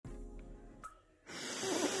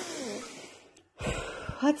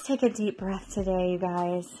Let's take a deep breath today, you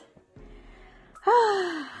guys.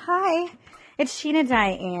 Hi, it's Sheena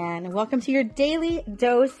Diane. Welcome to your daily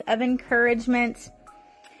dose of encouragement.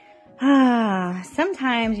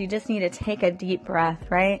 Sometimes you just need to take a deep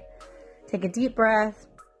breath, right? Take a deep breath.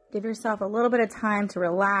 Give yourself a little bit of time to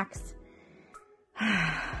relax.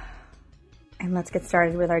 And let's get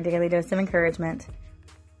started with our daily dose of encouragement.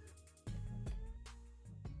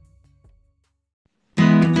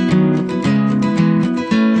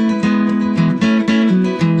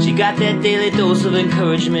 She got that daily dose of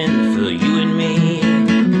encouragement for you and me.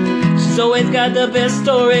 She's always got the best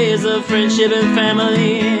stories of friendship and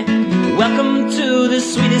family. Welcome to the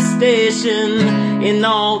sweetest station in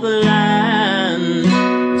all the land,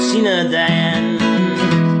 Sheena Diane.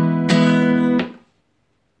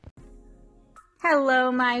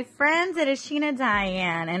 Hello, my friends. It is Sheena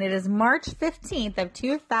Diane, and it is March 15th of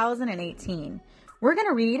 2018. We're going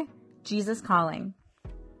to read Jesus Calling.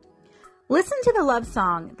 Listen to the love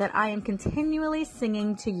song that I am continually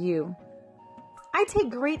singing to you. I take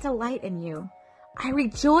great delight in you. I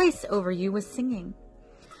rejoice over you with singing.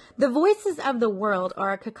 The voices of the world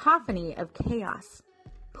are a cacophony of chaos,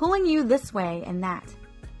 pulling you this way and that.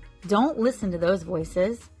 Don't listen to those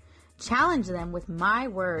voices. Challenge them with my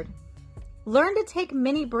word. Learn to take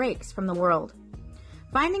many breaks from the world,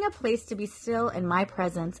 finding a place to be still in my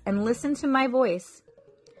presence and listen to my voice.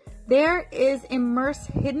 There is immense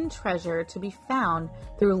hidden treasure to be found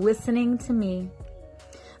through listening to me.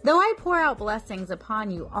 Though I pour out blessings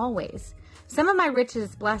upon you always, some of my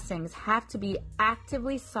richest blessings have to be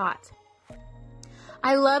actively sought.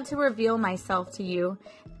 I love to reveal myself to you,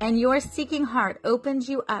 and your seeking heart opens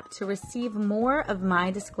you up to receive more of my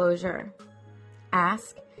disclosure.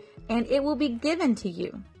 Ask, and it will be given to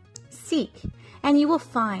you. Seek, and you will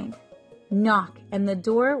find. Knock, and the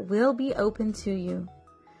door will be open to you.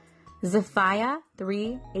 Zephaniah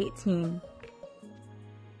 3:18.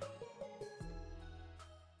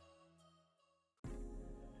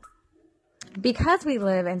 Because we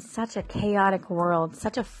live in such a chaotic world,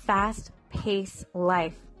 such a fast-paced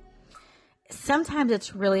life, sometimes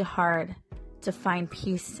it's really hard to find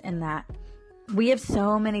peace in that. We have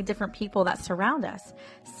so many different people that surround us.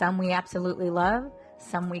 Some we absolutely love,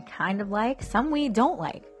 some we kind of like, some we don't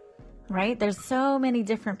like, right? There's so many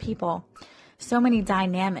different people, so many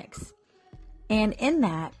dynamics. And in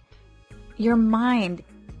that, your mind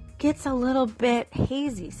gets a little bit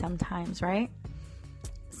hazy sometimes, right?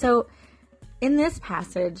 So in this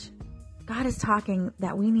passage, God is talking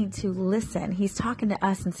that we need to listen. He's talking to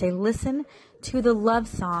us and say, listen to the love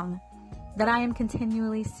song that I am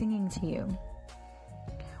continually singing to you.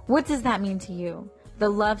 What does that mean to you? The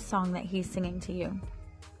love song that he's singing to you.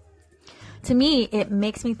 To me, it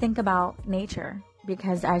makes me think about nature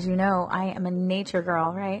because, as you know, I am a nature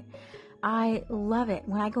girl, right? I love it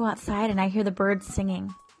when I go outside and I hear the birds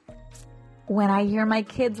singing, when I hear my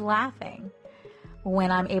kids laughing,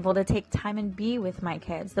 when I'm able to take time and be with my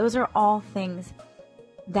kids. Those are all things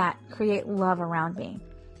that create love around me.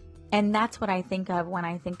 And that's what I think of when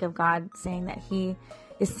I think of God saying that he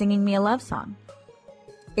is singing me a love song.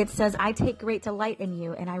 It says, I take great delight in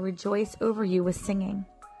you and I rejoice over you with singing.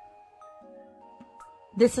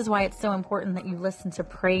 This is why it's so important that you listen to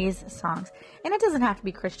praise songs. And it doesn't have to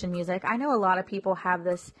be Christian music. I know a lot of people have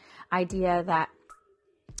this idea that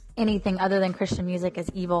anything other than Christian music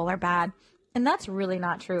is evil or bad. And that's really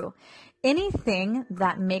not true. Anything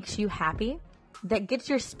that makes you happy, that gets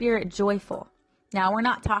your spirit joyful. Now, we're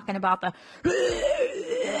not talking about the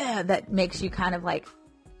that makes you kind of like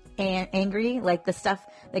angry, like the stuff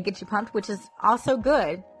that gets you pumped, which is also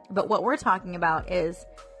good. But what we're talking about is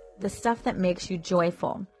the stuff that makes you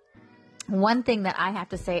joyful. One thing that I have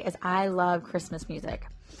to say is I love Christmas music.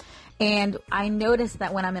 And I notice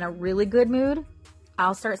that when I'm in a really good mood,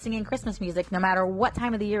 I'll start singing Christmas music no matter what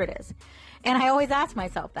time of the year it is. And I always ask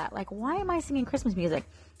myself that, like, why am I singing Christmas music?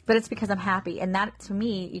 But it's because I'm happy. And that, to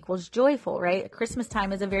me, equals joyful, right? Christmas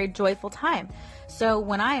time is a very joyful time. So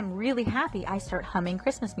when I am really happy, I start humming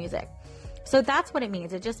Christmas music. So that's what it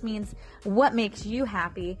means. It just means what makes you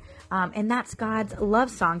happy. And that's God's love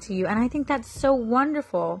song to you. And I think that's so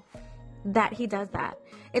wonderful that he does that.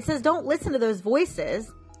 It says, don't listen to those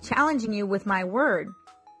voices challenging you with my word.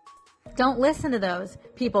 Don't listen to those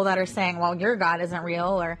people that are saying, well, your God isn't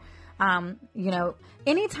real, or,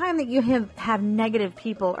 anytime that you have negative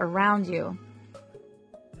people around you,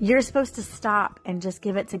 you're supposed to stop and just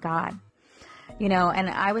give it to God. And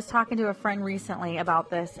I was talking to a friend recently about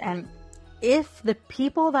this, and if the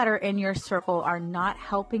people that are in your circle are not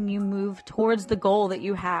helping you move towards the goal that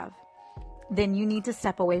you have, then you need to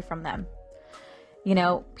step away from them.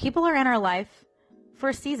 People are in our life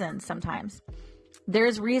for seasons sometimes.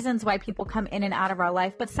 There's reasons why people come in and out of our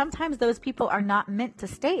life, but sometimes those people are not meant to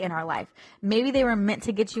stay in our life. Maybe they were meant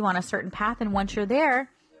to get you on a certain path, and once you're there,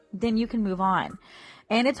 then you can move on.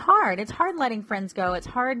 And it's hard. It's hard letting friends go. It's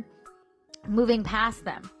hard moving past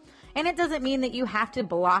them. And it doesn't mean that you have to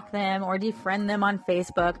block them or defriend them on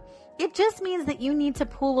Facebook. It just means that you need to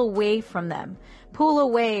pull away from them. Pull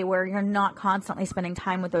away where you're not constantly spending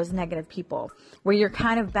time with those negative people, where you're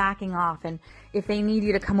kind of backing off. And if they need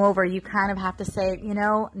you to come over, you kind of have to say,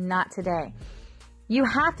 not today. You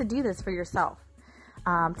have to do this for yourself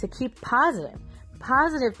to keep positive.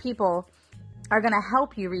 Positive people are going to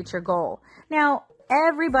help you reach your goal. Now,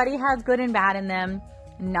 everybody has good and bad in them.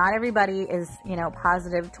 Not everybody is,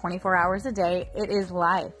 positive 24 hours a day. It is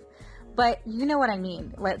life. But you know what I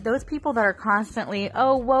mean. Like those people that are constantly,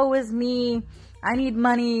 oh, woe is me. I need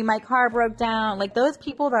money. My car broke down. Like those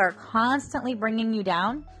people that are constantly bringing you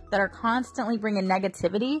down, that are constantly bringing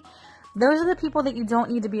negativity, those are the people that you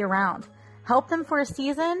don't need to be around. Help them for a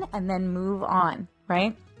season and then move on,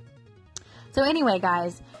 right? So anyway,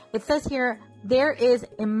 guys, it says here, there is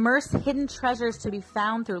immersed hidden treasures to be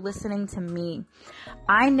found through listening to me.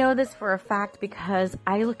 I know this for a fact because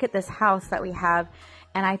I look at this house that we have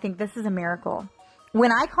and I think this is a miracle.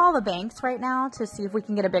 When I call the banks right now to see if we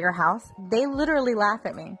can get a bigger house, they literally laugh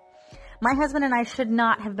at me. My husband and I should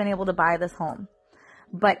not have been able to buy this home,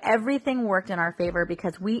 but everything worked in our favor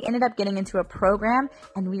because we ended up getting into a program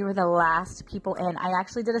and we were the last people in. I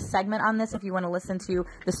actually did a segment on this if you want to listen to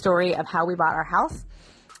the story of how we bought our house.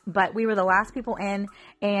 But we were the last people in,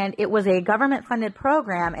 and it was a government-funded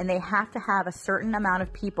program, and they have to have a certain amount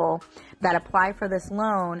of people that apply for this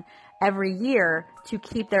loan every year to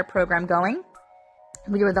keep their program going.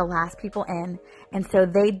 We were the last people in, and so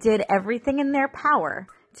they did everything in their power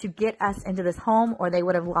to get us into this home, or they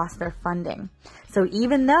would have lost their funding. So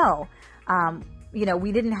even though,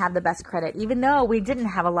 we didn't have the best credit, even though we didn't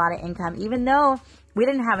have a lot of income, even though we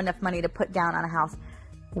didn't have enough money to put down on a house,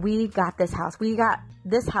 we got this house. We got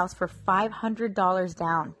this house for $500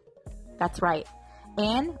 down. That's right.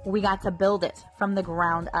 And we got to build it from the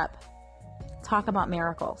ground up. Talk about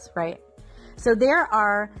miracles, right? So there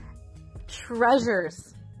are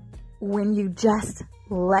treasures when you just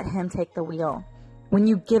let him take the wheel, when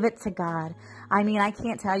you give it to God. I mean, I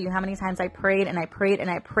can't tell you how many times I prayed and I prayed and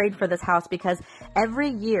I prayed for this house because every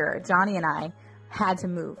year Johnny and I had to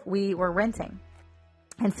move. We were renting.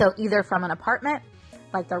 And so either from an apartment,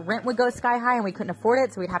 like the rent would go sky high and we couldn't afford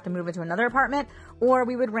it, so we'd have to move into another apartment, or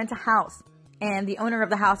we would rent a house and the owner of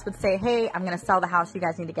the house would say, hey, I'm going to sell the house. You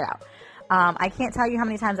guys need to get out. I can't tell you how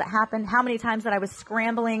many times that happened, how many times that I was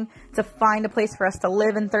scrambling to find a place for us to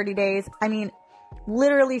live in 30 days. I mean,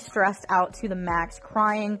 literally stressed out to the max,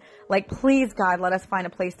 crying like, please, God, let us find a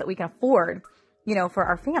place that we can afford, for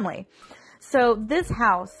our family. So this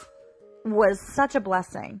house was such a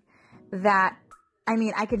blessing that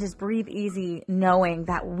I could just breathe easy knowing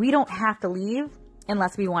that we don't have to leave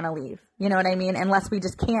unless we want to leave. You know what I mean? Unless we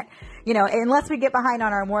just can't, unless we get behind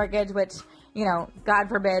on our mortgage, which, God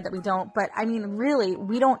forbid that we don't. But really,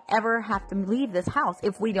 we don't ever have to leave this house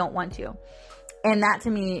if we don't want to. And that to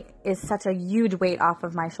me is such a huge weight off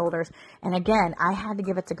of my shoulders. And again, I had to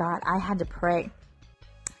give it to God. I had to pray.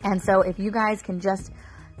 And so if you guys can just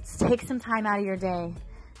take some time out of your day,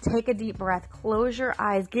 take a deep breath, close your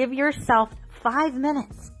eyes, give yourself 5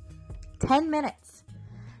 minutes, 10 minutes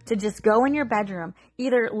to just go in your bedroom,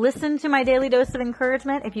 either listen to my daily dose of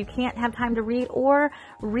encouragement if you can't have time to read, or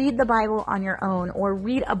read the Bible on your own, or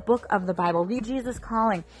read a book of the Bible, read Jesus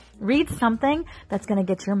Calling, read something that's going to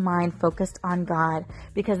get your mind focused on God,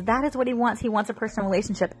 because that is what he wants. He wants a personal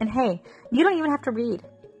relationship. And hey, you don't even have to read.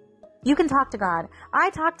 You can talk to God. I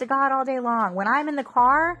talk to God all day long. When I'm in the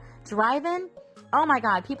car driving, oh my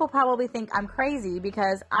God, people probably think I'm crazy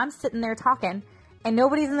because I'm sitting there talking and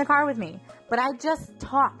nobody's in the car with me. But I just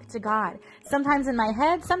talk to God. Sometimes in my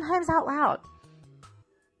head, sometimes out loud.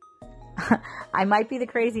 I might be the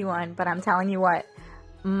crazy one, but I'm telling you what,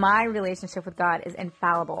 my relationship with God is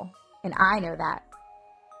infallible. And I know that.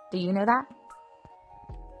 Do you know that?